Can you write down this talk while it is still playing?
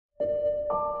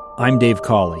I'm Dave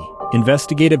Cawley,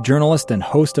 investigative journalist and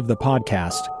host of the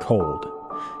podcast Cold.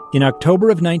 In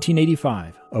October of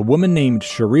 1985, a woman named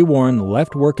Sheree Warren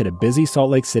left work at a busy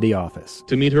Salt Lake City office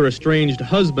to meet her estranged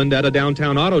husband at a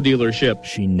downtown auto dealership.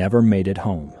 She never made it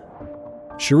home.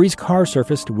 Sheree's car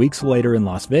surfaced weeks later in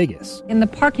Las Vegas. In the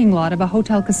parking lot of a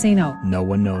hotel casino. No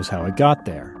one knows how it got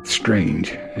there.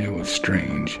 Strange. It was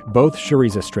strange. Both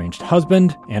Sheree's estranged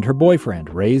husband and her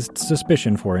boyfriend raised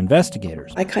suspicion for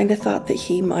investigators. I kind of thought that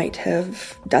he might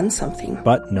have done something.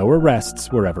 But no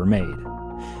arrests were ever made.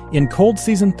 In Cold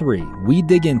Season 3, we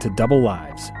dig into double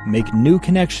lives, make new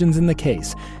connections in the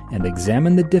case, and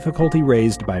examine the difficulty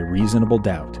raised by reasonable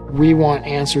doubt. We want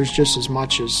answers just as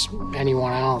much as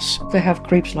anyone else. They have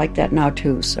creeps like that now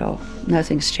too, so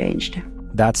nothing's changed.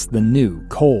 That's the new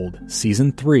Cold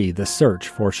Season 3, The Search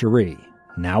for Sheree,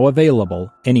 now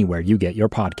available anywhere you get your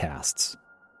podcasts.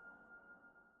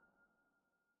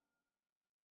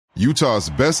 Utah's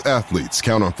best athletes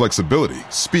count on flexibility,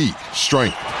 speed,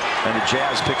 strength. And the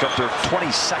Jazz pick up their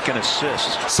 22nd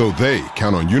assist. So they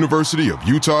count on University of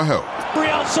Utah Health.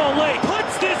 Real Salt Lake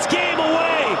puts this game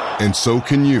away. And so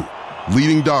can you.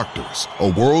 Leading doctors, a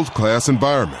world-class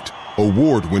environment,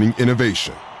 award-winning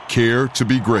innovation, care to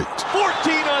be great.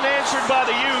 14 unanswered by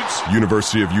the Utes.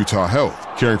 University of Utah Health,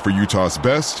 caring for Utah's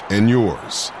best and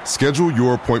yours. Schedule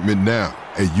your appointment now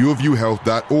at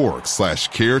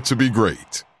uofuhealth.org/care to be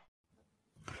great.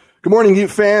 Good morning, Ute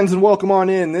fans, and welcome on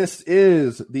in. This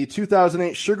is the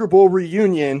 2008 Sugar Bowl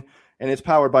reunion, and it's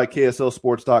powered by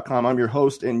KSLSports.com. I'm your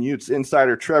host and Utes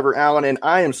insider, Trevor Allen, and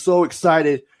I am so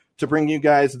excited to bring you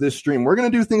guys this stream. We're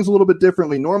going to do things a little bit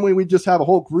differently. Normally, we just have a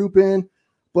whole group in,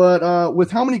 but with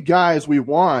how many guys we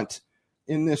want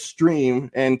in this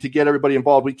stream and to get everybody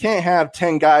involved, we can't have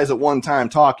 10 guys at one time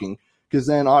talking because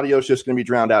then audio is just going to be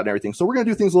drowned out and everything. So we're going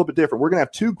to do things a little bit different. We're going to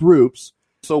have two groups.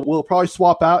 So we'll probably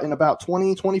swap out in about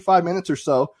 20, 25 minutes or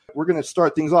so. We're going to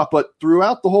start things off. But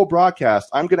throughout the whole broadcast,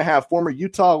 I'm going to have former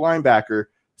Utah linebacker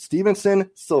Stevenson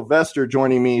Sylvester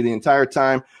joining me the entire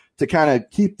time to kind of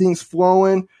keep things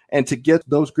flowing and to get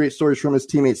those great stories from his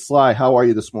teammate Sly. How are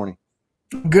you this morning?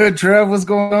 Good, Trev. What's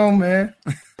going on, man?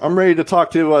 I'm ready to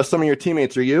talk to some of your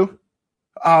teammates. Are you?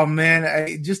 Oh,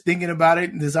 man, just thinking about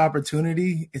it, this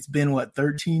opportunity, it's been,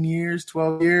 13 years,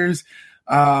 12 years?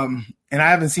 And I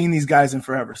haven't seen these guys in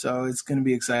forever, so it's going to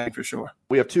be exciting for sure.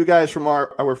 We have two guys from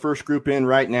our first group in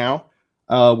right now.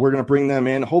 We're going to bring them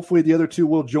in. Hopefully the other two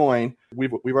will join.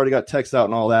 We've already got texts out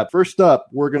and all that. First up,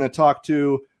 we're going to talk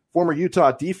to former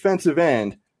Utah defensive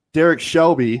end Derek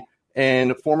Shelby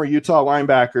and former Utah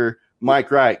linebacker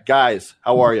Mike Wright. Guys,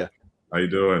 how are you? How you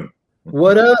doing?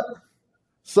 What up?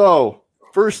 So,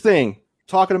 first thing,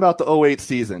 talking about the 2008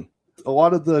 season. A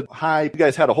lot of the hype, you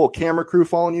guys had a whole camera crew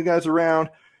following you guys around.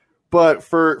 But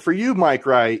for you, Mike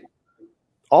Wright,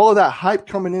 all of that hype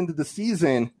coming into the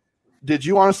season, did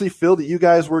you honestly feel that you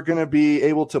guys were going to be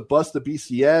able to bust the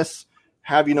BCS,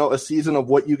 have, a season of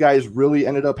what you guys really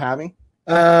ended up having?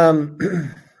 I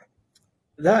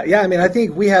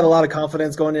think we had a lot of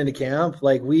confidence going into camp.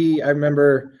 I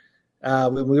remember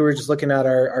when we were just looking at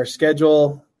our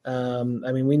schedule.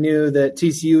 We knew that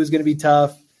TCU was going to be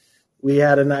tough. We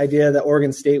had an idea that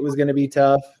Oregon State was going to be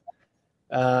tough.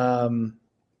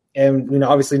 And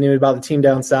obviously knew about the team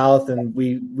down south, and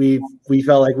we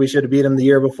felt like we should have beat them the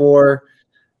year before.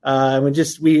 And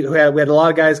we had a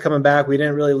lot of guys coming back. We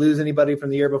didn't really lose anybody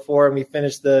from the year before, and we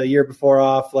finished the year before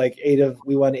off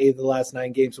we won 8 of the last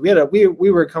 9 games. So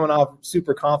we were coming off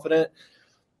super confident,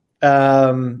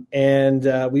 and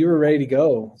we were ready to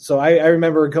go. So I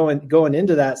remember going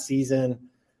into that season.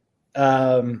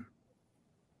 The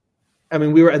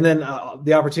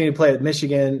opportunity to play at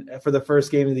Michigan for the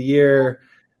first game of the year.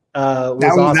 That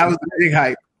was the big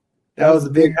hype. That was the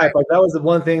big hype. That was the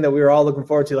one thing that we were all looking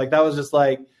forward to. That was just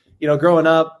growing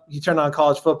up, you turned on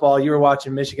college football, you were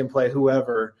watching Michigan play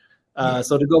whoever.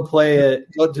 So to go play at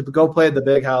the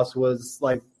Big House was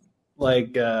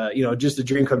just a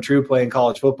dream come true playing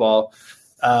college football.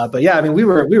 We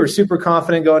were super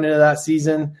confident going into that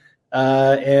season.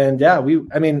 I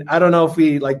don't know if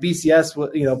we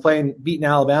BCS, beating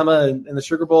Alabama in the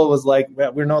Sugar Bowl was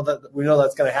we know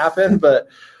that's going to happen, but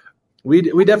we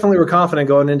definitely were confident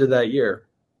going into that year.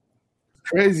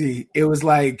 Crazy. It was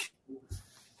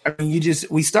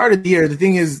we started the year. The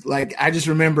thing is, I just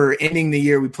remember ending the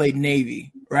year, we played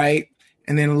Navy, right?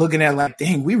 And then looking at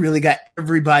dang, we really got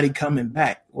everybody coming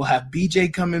back. We'll have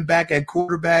BJ coming back at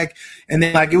quarterback. And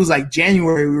then it was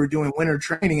January, we were doing winter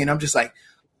training, and I'm just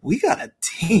we got a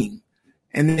team.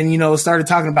 And then, started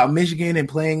talking about Michigan and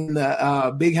playing in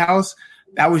the Big House.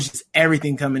 That was just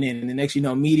everything coming in. And the next,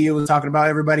 media was talking about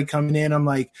everybody coming in. I'm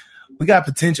we got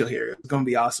potential here. It's going to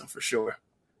be awesome for sure.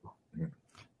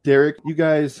 Derek, you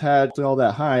guys had all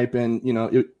that hype, and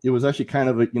it was actually kind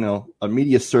of a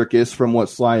media circus from what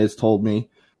Sly has told me.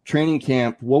 Training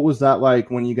camp, what was that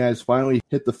like when you guys finally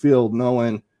hit the field,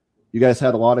 knowing you guys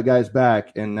had a lot of guys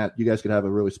back and that you guys could have a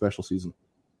really special season?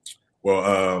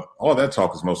 Well, all that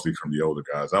talk was mostly from the older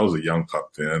guys. I was a young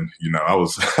pup then. I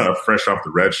was fresh off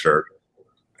the red shirt,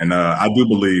 and I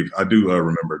do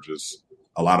remember just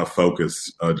a lot of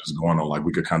focus just going on, like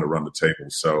we could kind of run the table.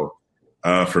 So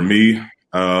for me,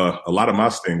 a lot of my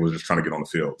sting was just trying to get on the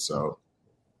field. So,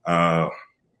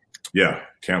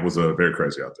 camp was very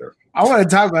crazy out there. I want to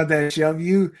talk about that,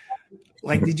 Shelv.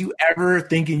 Did you ever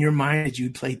think in your mind that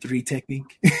you'd play 3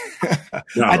 technique?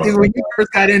 No, I think when you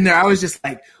first got in there, I was just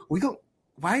like,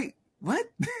 why? What?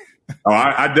 Oh,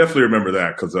 I definitely remember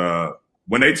that because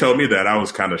when they told me that, I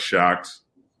was kind of shocked.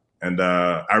 And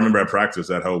I remember at practice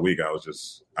that whole week, I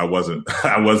wasn't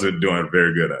doing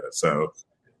very good at it. So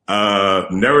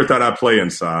never thought I'd play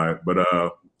inside, but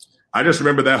I just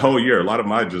remember that whole year. A lot of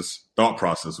my just thought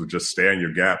process was just stay in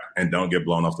your gap and don't get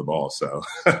blown off the ball. So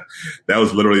that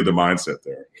was literally the mindset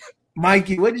there.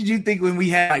 Mikey, what did you think when we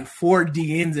had 4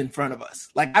 DNs in front of us?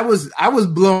 I was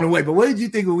blown away, but what did you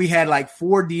think when we had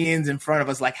 4 DNs in front of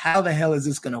us? How the hell is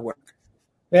this going to work?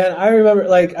 Man, I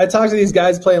remember, I talked to these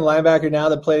guys playing linebacker now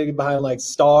that play behind,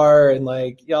 Star and,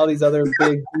 all these other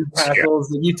big tackles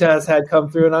that UTAS had come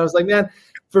through. And I was like, man,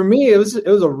 for me, it was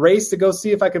a race to go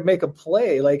see if I could make a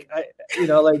play.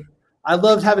 I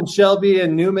loved having Shelby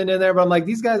and Newman in there, but I'm like,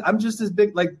 these guys, I'm just as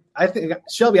big. I think I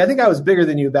was bigger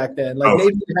than you back then.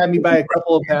 Maybe you had me by a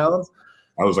couple of pounds.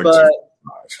 I was I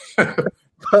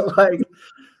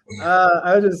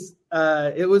just,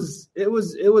 it was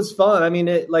fun. I mean,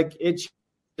 it changed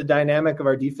the dynamic of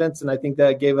our defense, and I think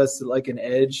that gave us an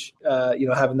edge.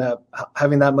 Having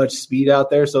that much speed out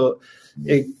there, so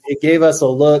it gave us a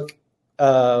look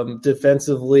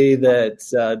defensively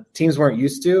that teams weren't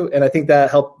used to, and I think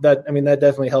that helped. That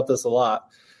definitely helped us a lot.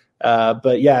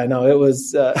 But yeah, no, it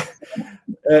was.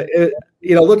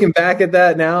 Looking back at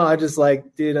that now, I just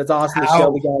dude, that's awesome. That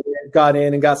Shelby got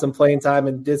in and got some playing time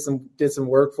and did some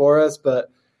work for us, but.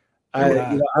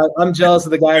 I'm jealous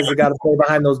of the guys that got to play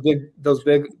behind those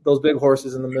big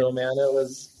horses in the middle, man.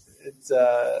 It's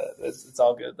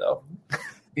all good though.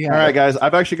 Yeah. All right, guys.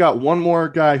 I've actually got one more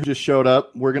guy who just showed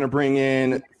up. We're gonna bring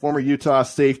in former Utah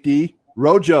safety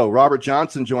Rojo, Robert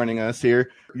Johnson, joining us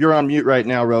here. You're on mute right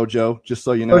now, Rojo. Just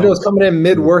so you know. Rojo's coming in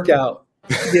mid-workout.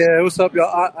 Yeah, what's up,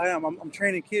 y'all? I am. I'm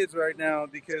training kids right now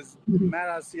because Matt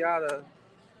Asiata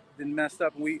been messed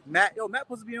up. And Matt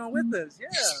supposed to be on with us.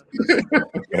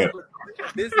 Yeah.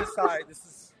 Business side, this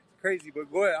is crazy,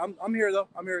 but go ahead. I'm here though.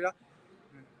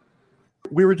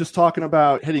 We were just talking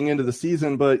about heading into the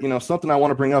season, but something I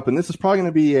want to bring up, and this is probably going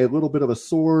to be a little bit of a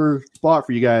sore spot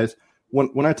for you guys.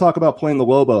 When I talk about playing the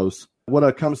Lobos,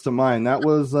 what comes to mind? That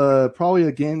was probably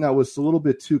a game that was a little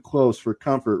bit too close for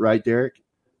comfort, right, Derek?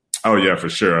 Oh yeah, for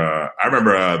sure. I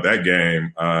remember that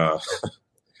game.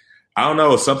 I don't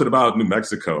know, something about New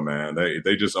Mexico, man.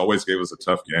 They just always gave us a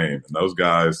tough game. And those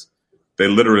guys, they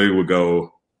literally would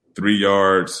go 3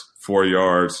 yards, 4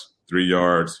 yards, 3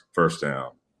 yards, first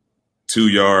down. 2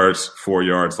 yards, 4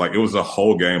 yards. It was a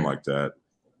whole game like that.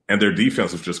 And their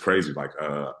defense was just crazy.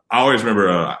 I always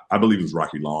remember, I believe it was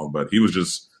Rocky Long, but he was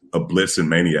just a blitzing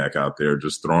maniac out there,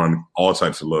 just throwing all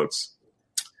types of looks.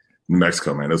 New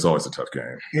Mexico, man, it's always a tough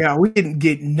game. Yeah, we didn't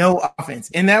get no offense.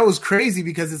 And that was crazy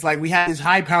because it's we had this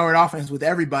high-powered offense with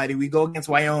everybody. We go against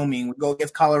Wyoming. We go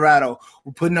against Colorado.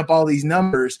 We're putting up all these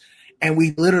numbers. And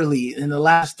we literally, in the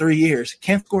last 3 years,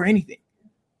 can't score anything.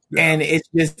 Yeah. And it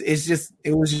was just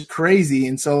crazy.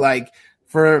 And so,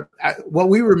 for what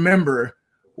we remember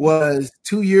was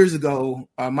 2 years ago,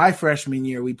 my freshman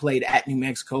year, we played at New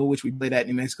Mexico, which we played at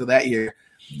New Mexico that year.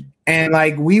 And,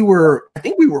 I think we were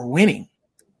winning.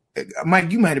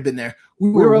 Mike, you might have been there.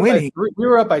 We were winning. We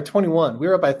were up by 21. We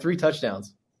were up by 3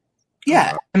 touchdowns.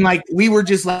 Yeah. And we were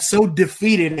just so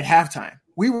defeated at halftime.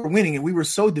 We were winning and we were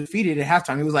so defeated at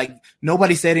halftime. It was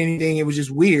nobody said anything. It was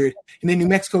just weird. And then New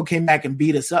Mexico came back and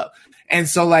beat us up. And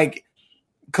so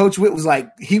Coach Witt was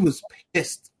he was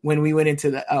pissed when we went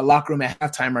into the locker room at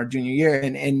halftime our junior year.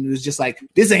 And it was just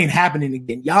this ain't happening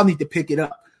again. Y'all need to pick it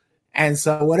up. And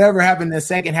so whatever happened in the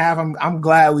second half, I'm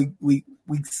glad we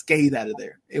scathed out of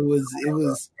there. We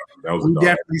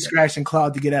definitely scratched and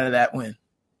clawed to get out of that win.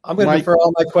 I'm going to defer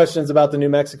all my questions about the New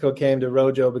Mexico game to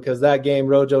Rojo because that game,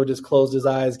 Rojo just closed his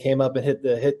eyes, came up and hit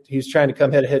the hit. He was trying to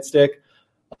come hit a hit stick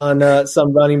on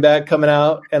some running back coming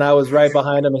out, and I was right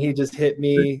behind him, and he just hit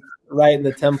me right in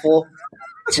the temple.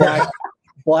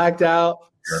 Blacked out,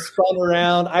 spun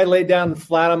around. I laid down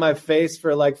flat on my face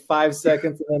for like 5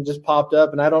 seconds and then just popped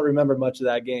up, and I don't remember much of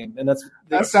that game. And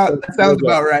that sounds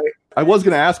about right. I was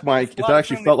going to ask Mike if it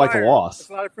actually felt like a loss. It's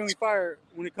a lot of friendly fire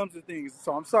when it comes to things.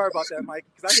 So I'm sorry about that, Mike,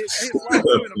 because I hit a lot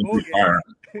of in a bowl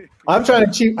game. I'm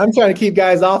trying to keep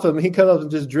guys off him. He comes up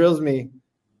and just drills me.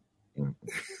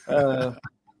 But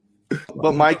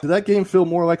Mike, did that game feel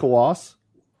more like a loss?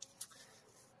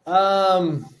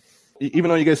 Even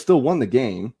though you guys still won the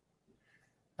game.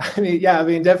 I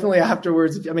mean, definitely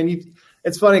afterwards. I mean,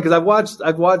 it's funny because I've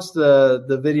watched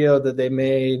the video that they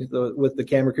made with the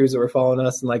camera crews that were following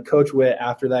us, and like Coach Witt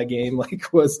after that game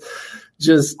was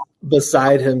just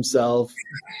beside himself,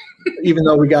 even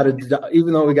though we got a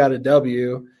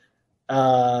W.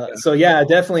 So yeah,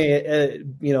 definitely,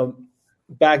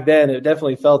 back then it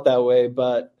definitely felt that way.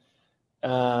 But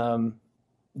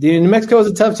New Mexico is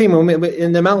a tough team.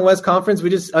 In the Mountain West Conference,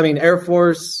 Air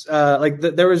Force,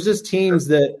 there was just teams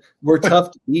that were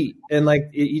tough to beat. And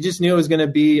you just knew it was going to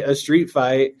be a street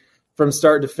fight from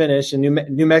start to finish. And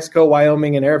New Mexico,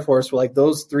 Wyoming, and Air Force were like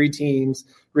those three teams,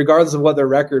 regardless of what their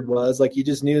record was. Like you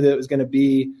just knew that it was going to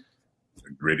be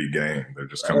a gritty game. They're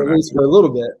just coming at least for a little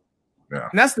bit. Yeah.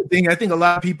 And that's the thing. I think a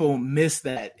lot of people miss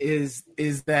that is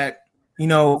that,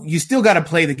 you still got to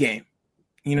play the game.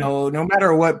 No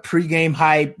matter what pregame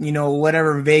hype,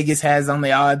 whatever Vegas has on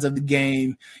the odds of the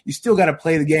game, you still got to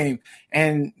play the game.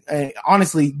 And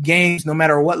honestly, games, no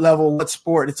matter what level, what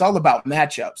sport, it's all about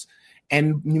matchups.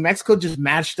 And New Mexico just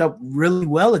matched up really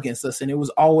well against us, and it was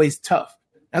always tough.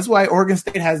 That's why Oregon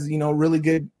State has, really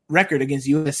good record against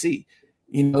USC.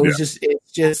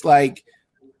 It's just like,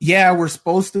 yeah, we're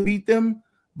supposed to beat them.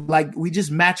 Like we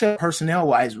just match up personnel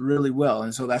wise really well.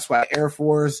 And so that's why Air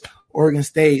Force, Oregon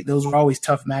State, those were always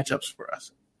tough matchups for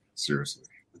us. Seriously.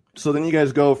 So then you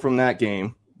guys go from that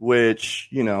game, which,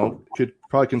 could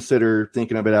probably consider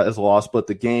thinking of it as a loss, but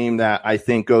the game that I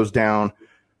think goes down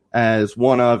as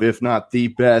one of, if not the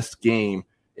best game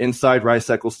inside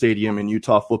Rice-Eccles Stadium in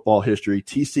Utah football history,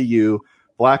 TCU,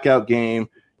 blackout game,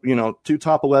 two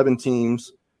top 11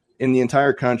 teams in the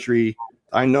entire country.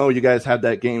 I know you guys had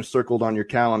that game circled on your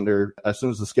calendar as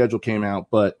soon as the schedule came out,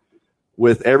 but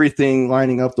with everything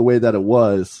lining up the way that it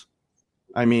was,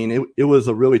 it was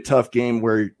a really tough game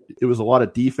where it was a lot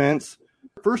of defense.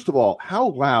 First of all, how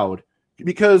loud?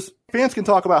 Because fans can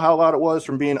talk about how loud it was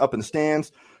from being up in the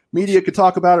stands. Media could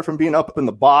talk about it from being up in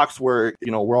the box where,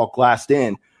 we're all glassed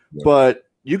in. Yeah. But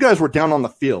you guys were down on the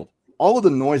field. All of the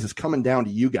noise is coming down to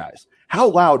you guys. How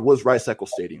loud was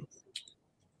Rice-Eccles Stadium?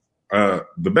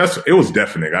 It was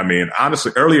deafening.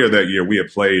 Honestly, earlier that year we had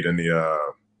played in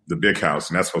the big house,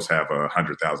 and that's supposed to have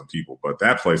 100,000 people, but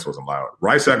that place wasn't loud.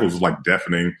 Rice-Eccles was like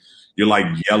deafening. You're like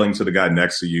yelling to the guy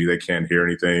next to you. They can't hear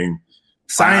anything.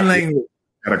 Sign language.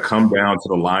 Got to come down to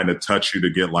the line to touch you to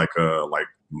get like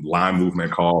line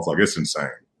movement calls. Like it's insane.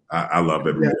 I love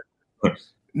it. Yeah.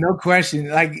 No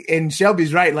question. And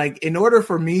Shelby's right. In order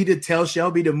for me to tell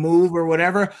Shelby to move or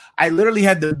whatever, I literally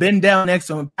had to bend down next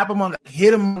to him, tap him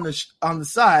hit him on the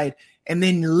side, and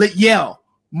then yell,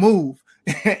 move.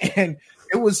 And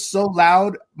it was so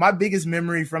loud. My biggest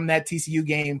memory from that TCU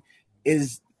game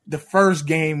is the first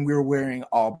game we were wearing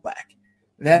all black.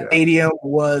 That stadium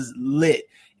was lit.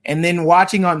 And then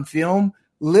watching on film,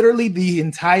 literally the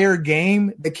entire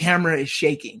game, the camera is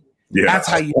shaking. Yeah. That's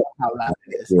how you know how loud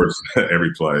it is. Of course,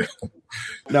 every play.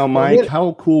 Now, Mike,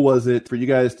 how cool was it for you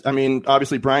guys?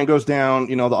 Obviously, Brian goes down.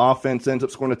 The offense ends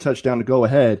up scoring a touchdown to go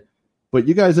ahead. But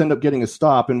you guys end up getting a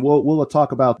stop, and we'll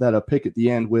talk about that pick at the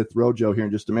end with Rojo here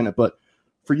in just a minute. But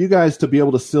for you guys to be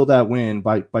able to seal that win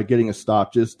by getting a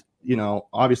stop, just,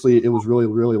 obviously it was really,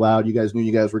 really loud. You guys knew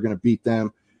you guys were going to beat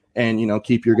them and,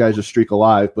 keep your guys' streak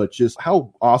alive. But just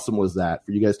how awesome was that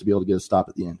for you guys to be able to get a stop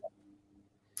at the end?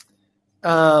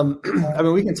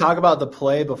 We can talk about the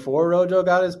play before Rojo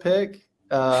got his pick.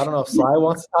 I don't know if Sly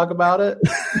wants to talk about it.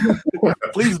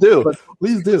 Please do.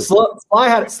 Please do. Sly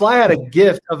had a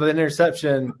gift of an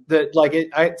interception that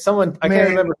I can't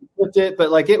remember who flipped it,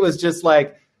 but it was just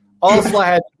all Sly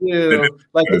had to do,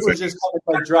 it was just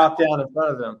kind of drop down in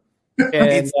front of him. And,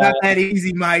 it's not that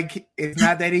easy, Mike. It's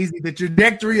not that easy. The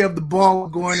trajectory of the ball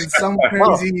going in some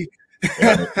crazy.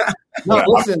 No,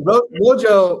 listen,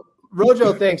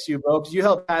 Rojo thanks you, bro, because you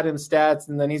helped add him stats,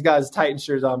 and then he's got his Titan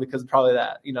shirts on because of probably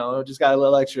that. Just got a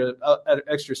little extra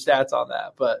stats on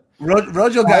that. But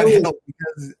Rojo got help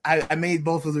because I made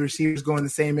both of the receivers go in the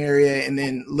same area, and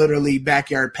then literally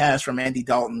backyard pass from Andy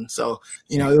Dalton. So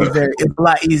it was a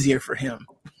lot easier for him.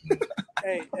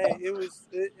 Hey,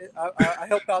 I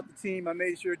helped out the team. I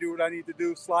made sure to do what I need to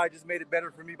do. Sly just made it better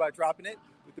for me by dropping it.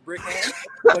 with the brick hand.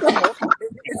 But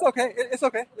it's okay. It's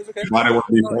okay. It's okay. Why they want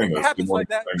to be famous? It happens like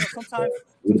that. Sometimes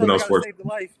you gotta save the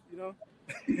life.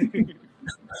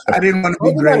 I didn't want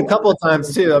to be great a couple of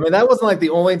times too. I mean, that wasn't like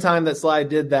the only time that Sly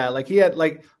did that. Like he had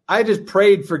I just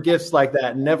prayed for gifts like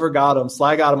that, and never got them.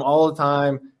 Sly got them all the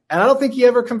time. And I don't think he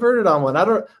ever converted on one.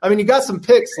 I mean, you got some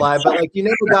picks, Sly, but like you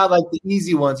never got like the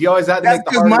easy ones. You always had to make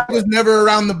the hard. Mike was never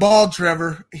around the ball,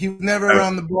 Trevor. He was never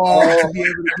around the ball to be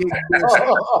able to get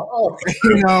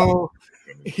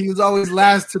this. He was always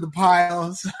last to the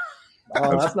piles.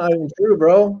 Oh, that's not even true,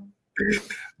 bro.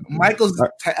 Mike led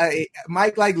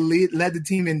the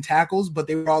team in tackles, but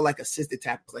they were all like assisted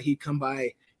tackles. Like he'd come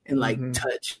by and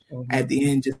touch at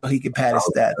the end just so he could pad his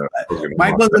stats.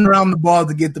 Mike wasn't around the ball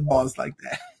to get the balls like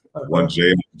that. One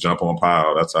J jump on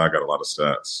pile. That's how I got a lot of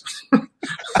stats.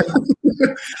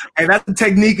 And that's the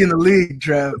technique in the league,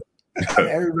 Trev.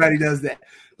 Everybody does that.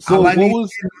 So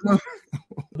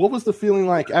what was the feeling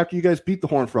like after you guys beat the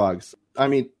Horned Frogs? I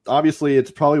mean, obviously it's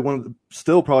probably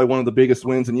still one of the biggest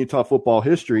wins in Utah football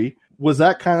history. Was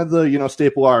that kind of the,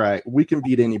 staple? All right, we can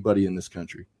beat anybody in this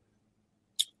country.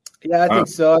 Yeah, I think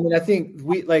so. I mean, I think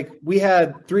we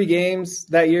had 3 games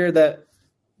that year that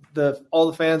all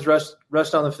the fans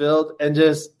rushed on the field, and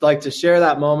just like to share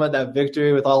that moment, that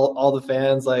victory with all the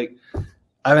fans. Like,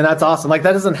 I mean, that's awesome. Like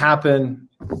that doesn't happen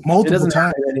multiple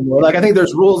times anymore. Like I think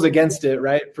there's rules against it,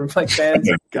 right? From like fans.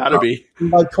 Gotta be.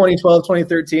 Like 2012,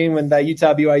 2013, when that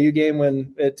Utah BYU game,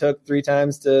 when it took 3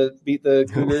 times to beat the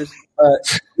Cougars.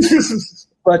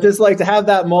 But just like to have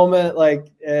that moment, like,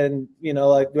 and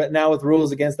like now with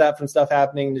rules against that from stuff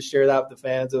happening, to share that with the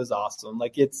fans, it was awesome.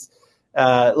 Like it's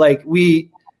like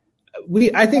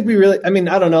I think we really, I mean,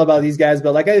 I don't know about these guys,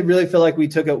 but like I really feel like we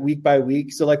took it week by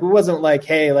week. So like we wasn't like,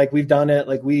 hey, like we've done it.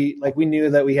 Like we knew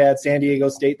that we had San Diego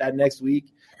State that next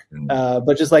week.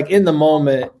 But just like in the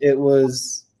moment, it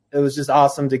was just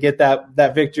awesome to get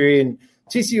that victory. And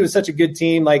TCU was such a good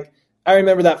team. Like I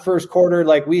remember that first quarter,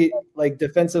 like we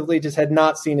defensively just had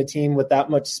not seen a team with that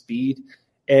much speed.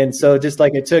 And so just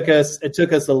like it took us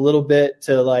a little bit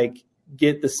to like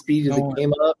get the speed of the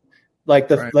game up. Like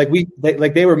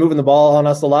they were moving the ball on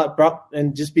us a lot,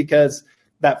 and just because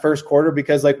that first quarter,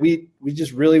 because like we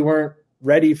just really weren't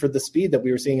ready for the speed that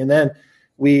we were seeing. And then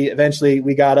we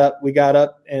got up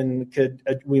and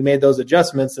we made those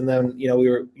adjustments, and then we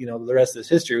were the rest is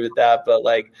history with that. But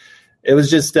like it was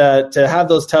just to have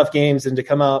those tough games and to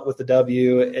come out with the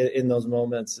W in those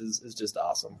moments is just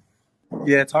awesome.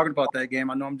 Yeah, talking about that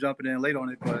game, I know I'm jumping in late on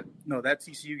it, but no, that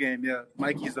TCU game, yeah,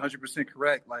 Mikey is 100%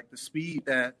 correct. Like the speed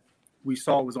that we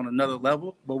saw was on another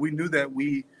level, but we knew that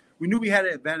we had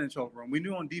an advantage over them. We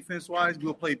knew on defense-wise,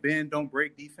 we'll play bend, don't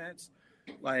break defense.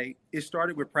 Like it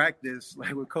started with practice,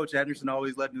 like with Coach Anderson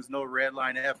always letting us know red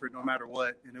line effort no matter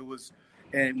what.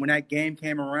 And when that game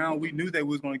came around, we knew that we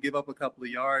was going to give up a couple of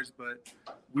yards, but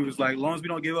we was like, as long as we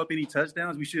don't give up any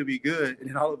touchdowns, we should be good. And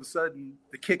then all of a sudden,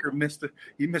 the kicker missed a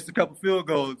couple field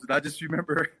goals. And I just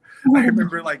remember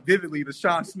like vividly the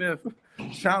Sean Smith.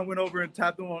 Sean went over and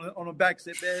tapped him on the back,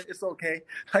 said, "Man, it's okay."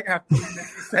 Like after the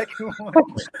second one.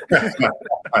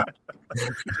 Yeah,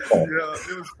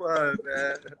 it was fun,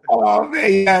 man. Oh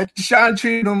man, yeah. Sean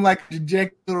treated him like a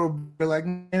dejected little bit. Like,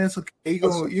 man, it's okay.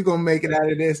 You're gonna make it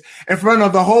out of this in front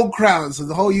of the whole crowd. So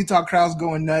the whole Utah crowd's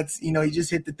going nuts. He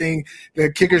just hit the thing.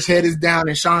 The kicker's head is down,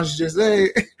 and Sean's just, hey.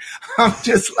 I'm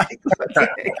just like,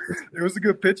 okay. There was a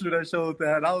good picture that showed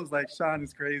that. I was like, Sean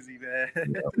is crazy,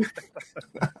 man.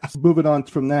 Moving on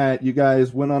from that, you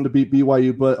guys went on to beat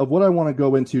BYU, but of what I want to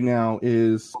go into now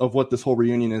is of what this whole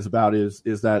reunion is about is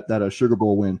that a Sugar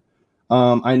Bowl win.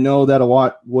 I know that a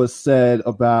lot was said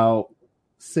about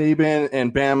Saban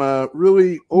and Bama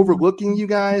really overlooking you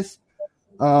guys,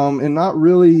 and not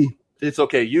really. It's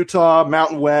okay, Utah,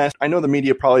 Mountain West. I know the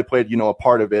media probably played a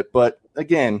part of it, but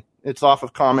again, it's off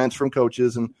of comments from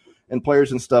coaches and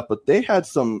players and stuff. But they had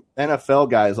some NFL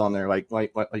guys on there, like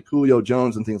Julio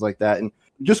Jones and things like that, and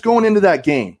just going into that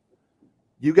game,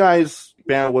 you guys,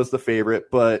 Bama was the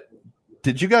favorite, but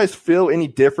did you guys feel any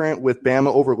different with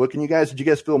Bama overlooking you guys? Did you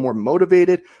guys feel more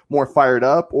motivated, more fired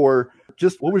up, or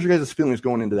just what was your guys' feelings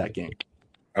going into that game?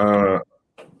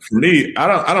 For me,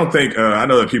 I don't think I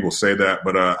know that people say that,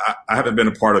 but I haven't been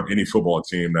a part of any football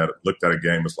team that looked at a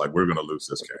game as like, we're going to lose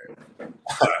this game.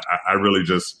 I really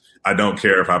I don't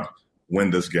care if I win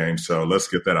this game, so let's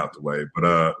get that out the way.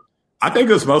 But I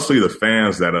think it's mostly the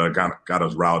fans that got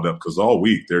us riled up, because all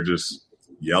week they're just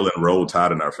yelling Roll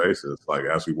Tide in our faces. Like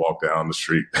as we walk down the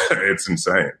street, it's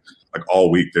insane. Like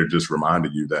all week they're just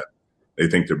reminding you that they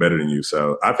think they're better than you.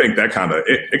 So I think that kind of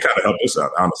helped us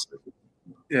out, honestly.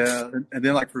 Yeah, and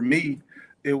then like for me,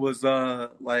 it was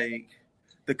like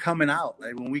the coming out.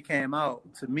 Like when we came out,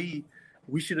 to me,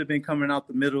 we should have been coming out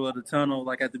the middle of the tunnel,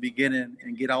 like at the beginning,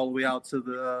 and get all the way out to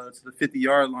the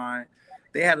 50-yard line.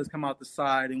 They had us come out the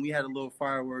side, and we had a little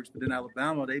fireworks. But then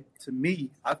Alabama, to me,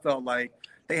 I felt like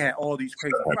they had all these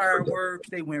crazy fireworks.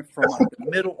 They went from like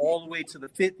the middle all the way to the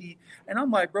 50. And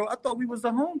I'm like, bro, I thought we was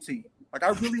the home team. Like I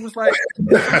really was like,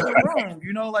 this is wrong.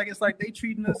 You know, like it's like they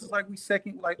treating us like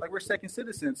we're second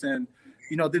citizens. And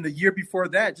you know, then the year before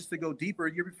that, just to go deeper,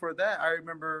 a year before that, I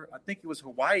remember, I think it was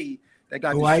Hawaii that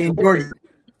got Hawaii and Georgia.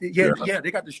 Yeah,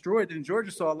 they got destroyed in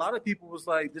Georgia. So a lot of people was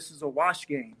like, this is a wash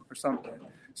game or something.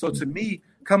 So to me,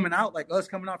 coming out like us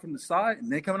coming out from the side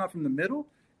and they coming out from the middle,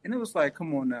 and it was like,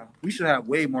 come on now, we should have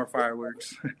way more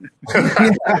fireworks.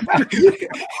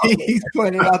 He's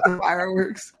pointing out the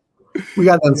fireworks. We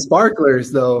got them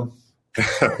sparklers though.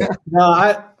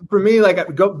 No, for me,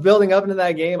 like building up into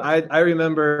that game, I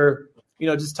remember, you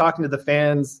know, just talking to the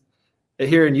fans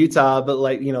here in Utah, but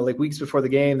like, you know, like weeks before the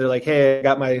game, they're like, hey, I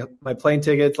got my plane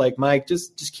tickets. Like, Mike,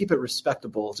 just keep it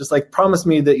respectable. Just like promise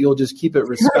me that you'll just keep it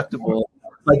respectable.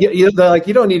 Like, they're like,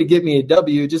 you don't need to give me a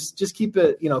W. Just keep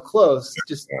it, you know, close.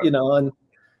 Just, you know, and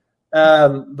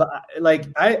but like,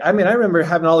 I mean, I remember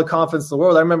having all the confidence in the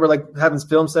world. I remember like having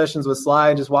film sessions with Sly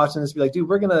and just watching this, be like, dude,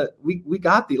 we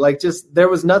got the, like, just, there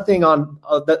was nothing on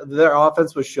that their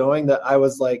offense was showing that I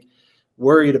was like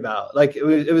worried about. Like,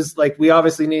 it was like, we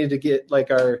obviously needed to get like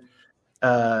our,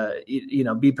 you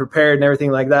know, be prepared and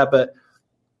everything like that. But,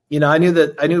 you know,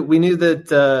 we knew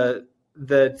that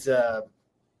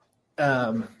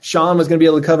Sean was going to be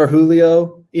able to cover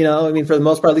Julio, you know, I mean, for the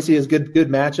most part, at least he has good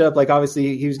matchup. Like,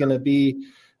 obviously he was going to be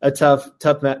a tough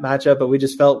matchup, but we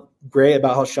just felt great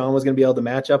about how Sean was going to be able to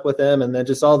match up with him. And then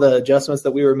just all the adjustments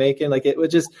that we were making, like it was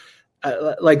just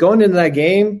like going into that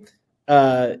game,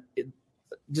 it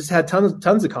just had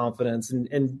tons of confidence.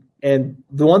 And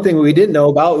the one thing we didn't know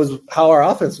about was how our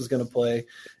offense was going to play.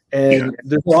 And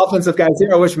there's no offensive guys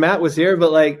here. I wish Matt was here,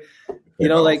 but like, you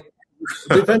know, like,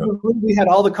 defensively, we had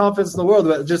all the confidence in the world,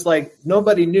 but just like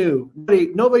nobody knew.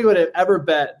 Nobody would have ever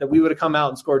bet that we would have come out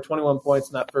and scored 21 points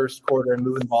in that first quarter and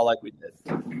moving the ball like we did.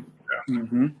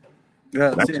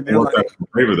 Yeah, that's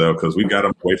favor though, because we got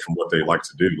them away from what they like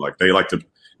to do. Like they like to.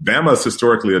 Bama is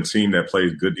historically a team that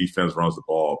plays good defense, runs the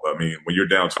ball. But I mean, when you're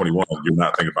down 21, you're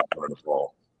not thinking about running the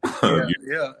ball.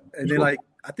 Yeah, and then like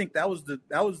I think that was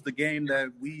the game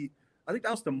that I think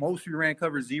that was the most we ran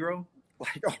cover zero.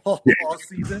 Like all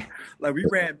season, like we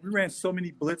ran so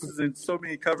many blitzes and so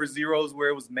many cover zeros where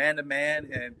it was man to man,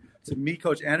 and to me,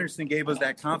 Coach Anderson gave us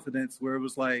that confidence where it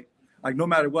was like no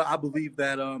matter what, I believe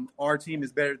that our team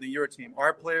is better than your team.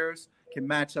 Our players can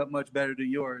match up much better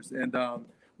than yours. And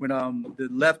when the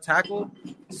left tackle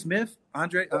Smith,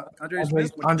 Andre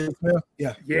Smith,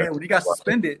 when he got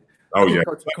suspended. Oh yeah,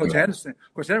 Coach Anderson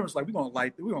was like, we're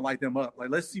gonna light them up. Like,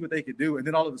 let's see what they could do. And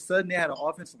then all of a sudden, they had an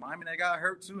offensive lineman that got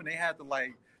hurt too, and they had to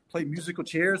like play musical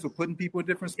chairs with putting people in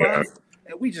different spots.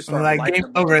 Yeah. And we just started like game's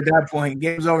over at that point.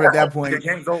 Game's over at that point.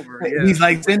 Game's over. Yeah. He's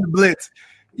like send the blitz.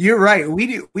 You're right.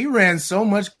 We ran so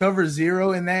much cover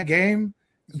zero in that game.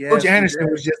 Yes, Coach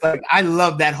Anderson was just like, I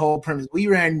love that whole premise. We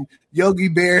ran Yogi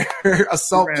Bear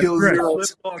assault kill zero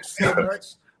so much.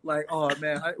 Like, oh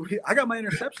man, I got my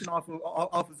interception off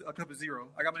of a cover zero.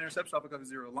 I got my interception off of cover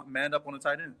zero, manned up on the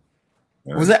tight end.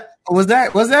 Was that? Or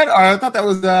I thought that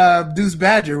was Deuce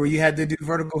Badger, where you had to do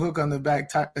vertical hook on the back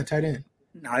tight end.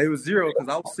 No, it was zero because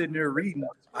I was sitting there reading.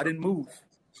 I didn't move.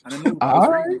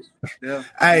 All right. Yeah.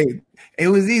 Hey, it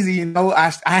was easy, you know.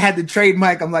 I had to trade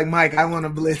Mike. I'm like, Mike, I want to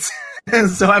blitz,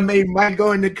 so I made Mike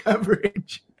go into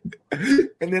coverage. And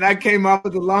then I came off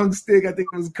with a long stick. I think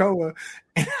it was Koa,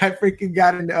 and I freaking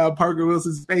got in Parker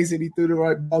Wilson's face, and he threw the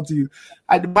right ball to you.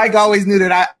 Mike always knew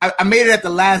that I made it at the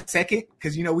last second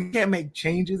because you know we can't make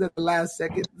changes at the last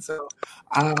second. So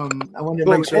I wanted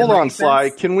to make sure. Hold on, Sly.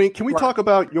 Can we talk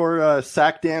about your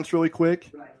sack dance really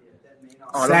quick?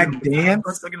 Sack dance.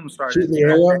 Let's get him started.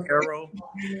 Arrow.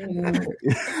 I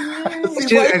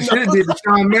should have did the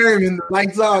Sean Merriman the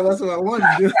lights off. That's what I wanted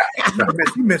to do.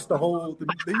 You missed the whole.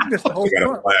 You missed the whole. You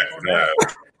got a flag for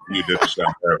that. You did the Sean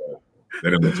Merriman. They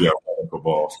didn't let you have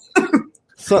football.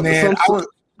 Sly,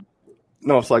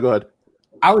 go ahead.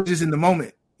 I was just in the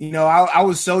moment. You know, I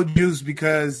was so juiced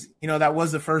because you know that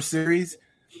was the first series,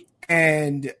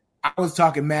 and I was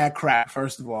talking mad crap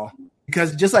first of all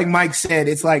because just like Mike said,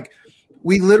 it's like.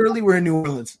 We literally were in New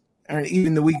Orleans, or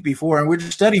even the week before, and we're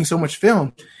just studying so much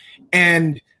film.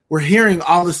 And we're hearing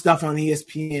all the stuff on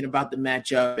ESPN about the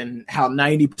matchup and how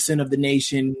 90% of the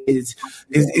nation is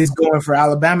going for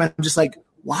Alabama. I'm just like,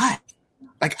 why?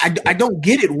 Like, I don't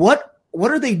get it. What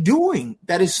are they doing?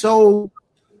 That is so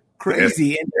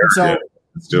crazy. And so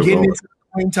getting into the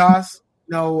coin toss,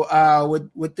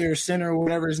 with their center,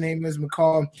 whatever his name is,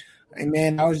 McCall. And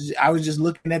man, I was just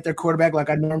looking at their quarterback like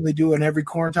I normally do in every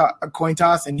coin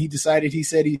toss, and he said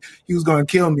he was going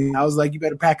to kill me. I was like, you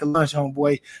better pack a lunch,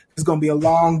 homeboy. It's going to be a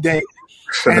long day.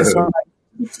 And so,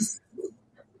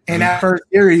 in that first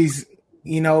series,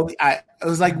 I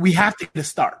was like, we have to get a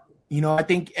start. I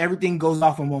think everything goes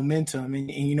off of momentum, and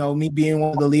me being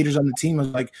one of the leaders on the team, I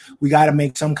was like, we got to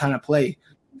make some kind of play.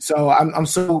 So I'm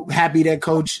so happy that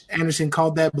Coach Anderson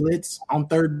called that blitz on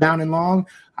 3rd down and long.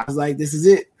 I was like, this is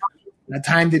it. I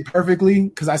timed it perfectly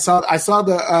because I saw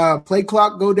the play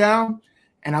clock go down,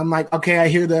 and I'm like, okay, I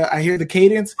hear the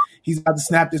cadence. He's about to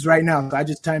snap this right now. So I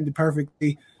just timed it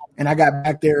perfectly, and I got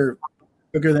back there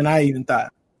quicker than I even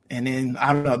thought. And then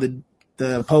I don't know,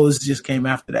 the pose just came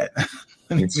after that.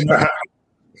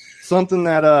 Something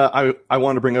that I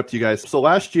want to bring up to you guys. So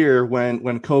last year when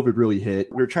COVID really hit,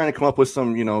 we were trying to come up with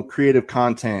some creative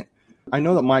content. I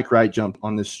know that Mike Wright jumped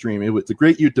on this stream. It was a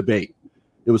great youth debate.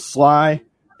 It was Sly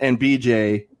and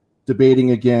BJ debating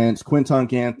against Quinton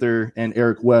Ganther and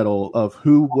Eric Weddle of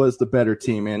who was the better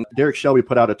team. And Derek Shelby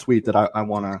put out a tweet that I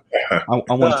want to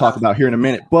talk about here in a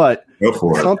minute. But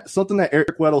something that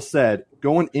Eric Weddle said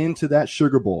going into that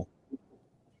Sugar Bowl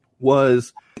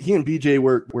was he and BJ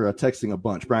were texting a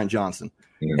bunch, Brian Johnson.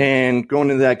 Yeah. And going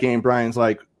into that game, Brian's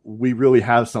like, we really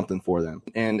have something for them.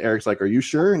 And Eric's like, are you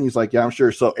sure? And he's like, yeah, I'm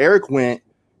sure. So Eric went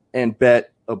and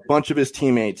bet a bunch of his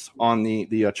teammates on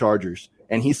the Chargers.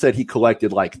 And he said he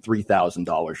collected like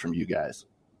 $3,000 from you guys,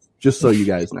 just so you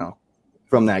guys know,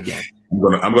 from that game.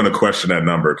 I'm going to question that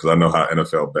number because I know how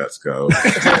NFL bets go.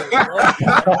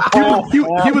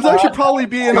 he was actually probably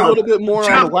being a little bit more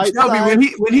on the light side.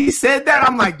 When he said that,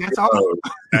 I'm like, that's all.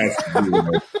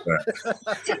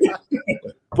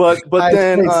 But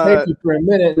then for a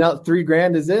minute, now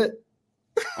 $3,000 is it?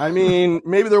 I mean,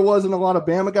 maybe there wasn't a lot of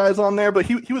Bama guys on there, but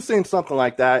he was saying something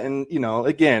like that. And,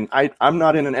 again, I'm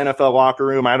not in an NFL locker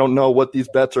room. I don't know what these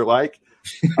bets are like.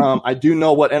 I do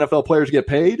know what NFL players get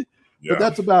paid, but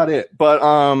that's about it. But,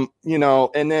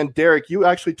 and then Derek, you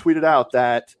actually tweeted out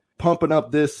that pumping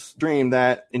up this stream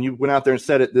and you went out there and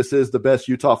said it, this is the best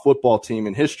Utah football team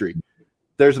in history.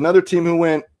 There's another team who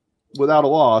went without a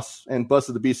loss and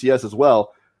busted the BCS as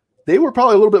well. They were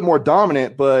probably a little bit more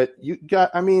dominant, but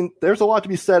there's a lot to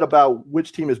be said about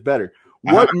which team is better.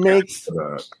 What makes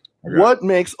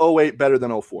 08 better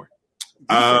than 04?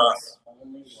 I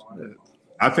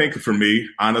think for me,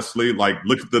 honestly, like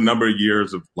look at the number of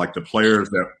years of like the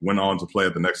players that went on to play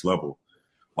at the next level.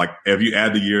 Like if you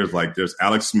add the years, like there's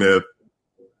Alex Smith,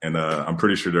 and I'm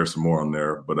pretty sure there's some more on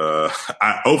there. But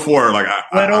 04, like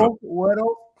Weddle.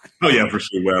 Oh yeah, for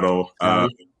sure, Weddle.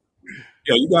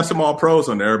 Yeah, you got some all pros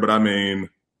on there, but I mean,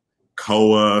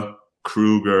 Koa,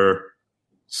 Kruger,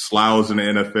 Slough was in the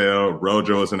NFL,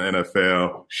 Rojo was in the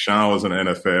NFL, Sean was in the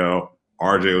NFL,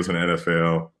 RJ was in the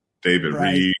NFL, David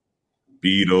Reed,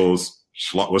 Beatles,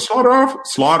 was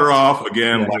Slaughter off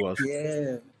again.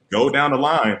 Yeah, go down the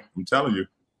line. I'm telling you,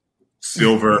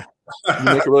 Silver. You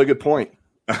make a really good point.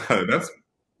 That's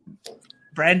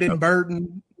Brandon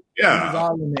Burton. Yeah,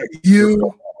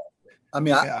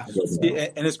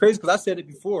 and it's crazy because I said it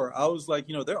before. I was like,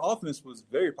 their offense was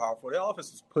very powerful. Their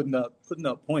offense was putting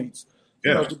up points.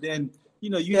 Yeah. But then,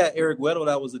 you had Eric Weddle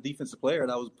that was a defensive player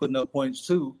that was putting up points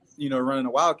too. Running a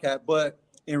Wildcat. But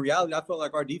in reality, I felt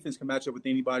like our defense can match up with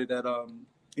anybody that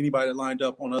lined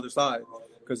up on the other side.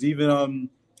 Because even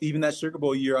that Sugar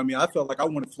Bowl year, I felt like I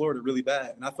wanted Florida really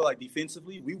bad, and I felt like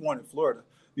defensively we wanted Florida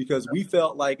because we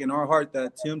felt like in our heart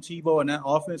that Tim Tebow and that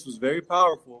offense was very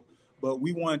powerful. But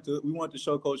we wanted to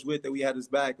show Coach Witt that we had his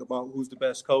back about who's the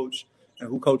best coach and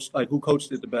who coached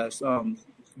it the best.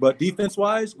 But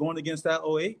defense-wise, going against that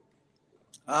 08,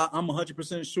 I'm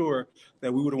 100% sure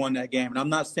that we would have won that game. And I'm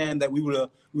not saying that we would have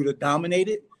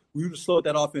dominated. We would have slowed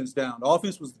that offense down. The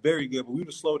offense was very good, but we would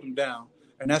have slowed them down.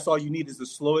 And that's all you need is to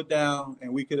slow it down.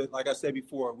 And we could have, like I said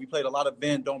before, we played a lot of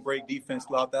bend, don't break defense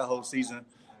throughout that whole season.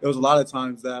 There was a lot of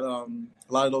times that a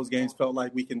lot of those games felt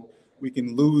like we can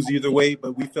lose either way,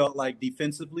 but we felt like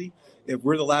defensively, if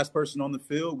we're the last person on the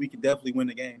field, we could definitely win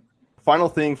the game. Final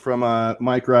thing from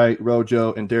Mike Wright,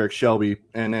 Rojo, and Derek Shelby,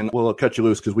 and then we'll cut you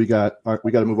loose because we got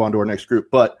to move on to our next group.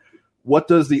 But what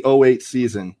does the 08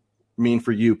 season mean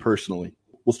for you personally?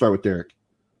 We'll start with Derek.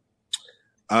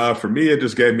 For me, it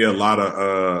just gave me a lot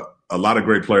of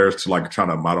great players to like try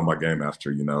to model my game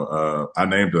after. I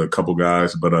named a couple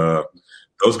guys, but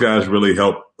those guys really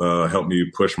helped me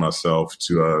push myself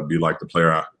to be like the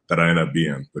player that I ended up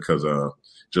being because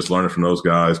just learning from those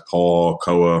guys, Paul,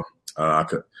 Koa, I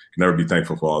could never be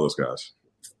thankful for all those guys.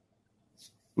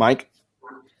 Mike?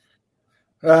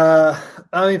 I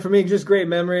mean, for me, just great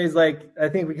memories. Like, I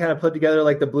think we kind of put together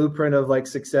like the blueprint of like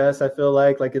success. I feel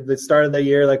like at the start of the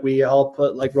year, like we all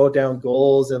wrote down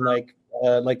goals and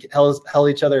held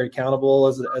each other accountable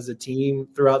as a team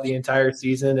throughout the entire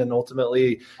season, and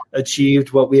ultimately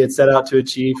achieved what we had set out to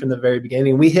achieve from the very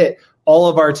beginning. We hit all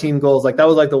of our team goals. Like that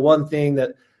was like the one thing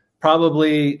that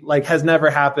probably like has never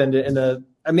happened in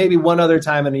maybe one other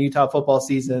time in a Utah football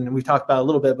season. And we've talked about it a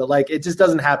little bit, but like it just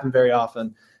doesn't happen very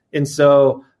often. And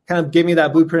so kind of gave me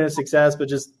that blueprint of success, but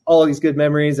just all of these good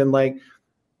memories and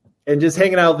just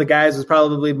hanging out with the guys was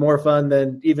probably more fun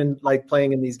than even like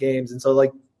playing in these games. And so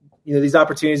like, you know, these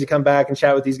opportunities to come back and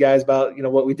chat with these guys about, you know,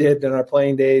 what we did in our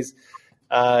playing days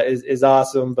is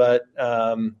awesome. But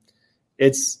I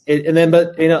got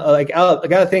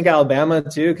to thank Alabama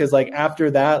too, because like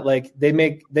after that, like they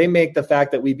make the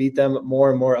fact that we beat them more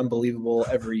and more unbelievable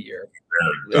every year.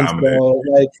 And so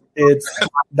like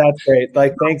that's great.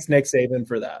 Like thanks Nick Saban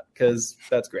for that, because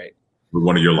that's great. With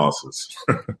one of your losses.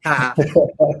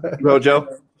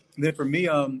 Rojo. Then for me,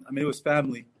 I mean, it was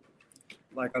family.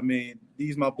 Like, I mean,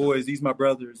 these my boys, these my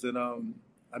brothers, and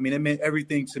I mean, it meant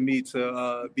everything to me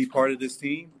to be part of this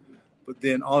team. But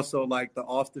then also like the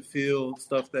off the field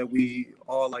stuff that we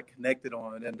all like connected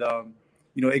on, and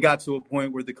you know, it got to a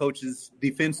point where the coaches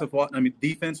defense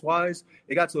wise,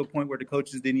 it got to a point where the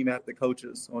coaches didn't even have to coach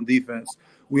us on defense.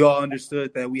 We all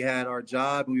understood that we had our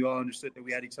job, and we all understood that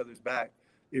we had each other's back.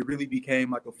 It really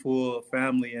became like a full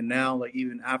family. And now, like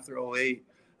even after 2008,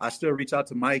 I still reach out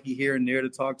to Mikey here and there to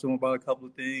talk to him about a couple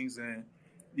of things. And,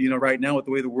 you know, right now with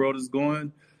the way the world is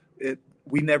going,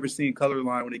 we never seen color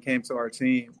line when it came to our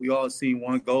team. We all seen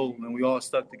one goal, and we all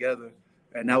stuck together.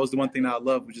 And that was the one thing that I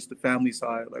loved, was just the family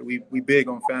side. Like we big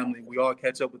on family. We all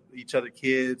catch up with each other,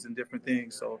 kids and different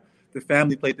things. So the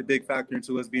family played the big factor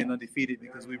into us being undefeated,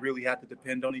 because we really had to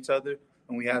depend on each other,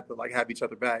 and we had to like have each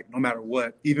other back no matter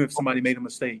what. Even if somebody made a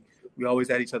mistake, we always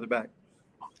had each other back.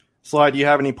 Sly, do you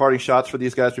have any parting shots for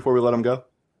these guys before we let them go?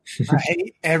 I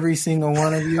hate every single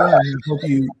one of you. I hope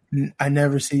I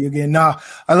never see you again. No,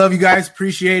 I love you guys.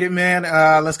 Appreciate it, man.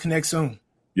 Let's connect soon.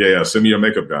 Yeah. Send me your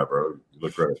makeup guy, bro. You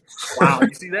look great. Wow,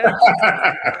 you see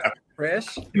that?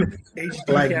 Fresh. HD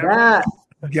like camera.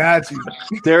 that. Got you.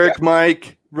 Derek,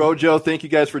 Mike, Rojo, thank you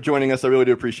guys for joining us. I really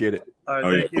do appreciate it. All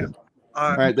right, thank you.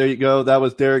 All right, there you go. That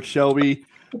was Derek Shelby,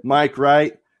 Mike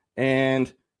Wright,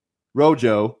 and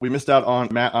Rojo. We missed out on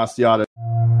Matt Asiata.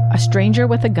 A stranger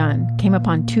with a gun came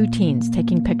upon two teens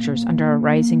taking pictures under a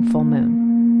rising full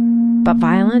moon. But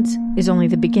violence is only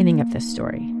the beginning of this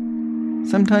story.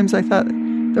 Sometimes I thought,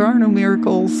 there are no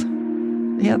miracles.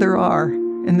 Yeah, there are,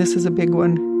 and this is a big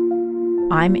one.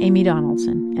 I'm Amy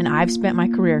Donaldson, and I've spent my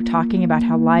career talking about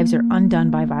how lives are undone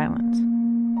by violence.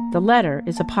 The Letter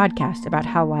is a podcast about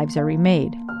how lives are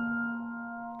remade.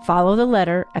 Follow The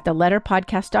Letter at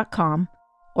theletterpodcast.com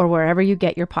or wherever you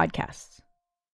get your podcasts.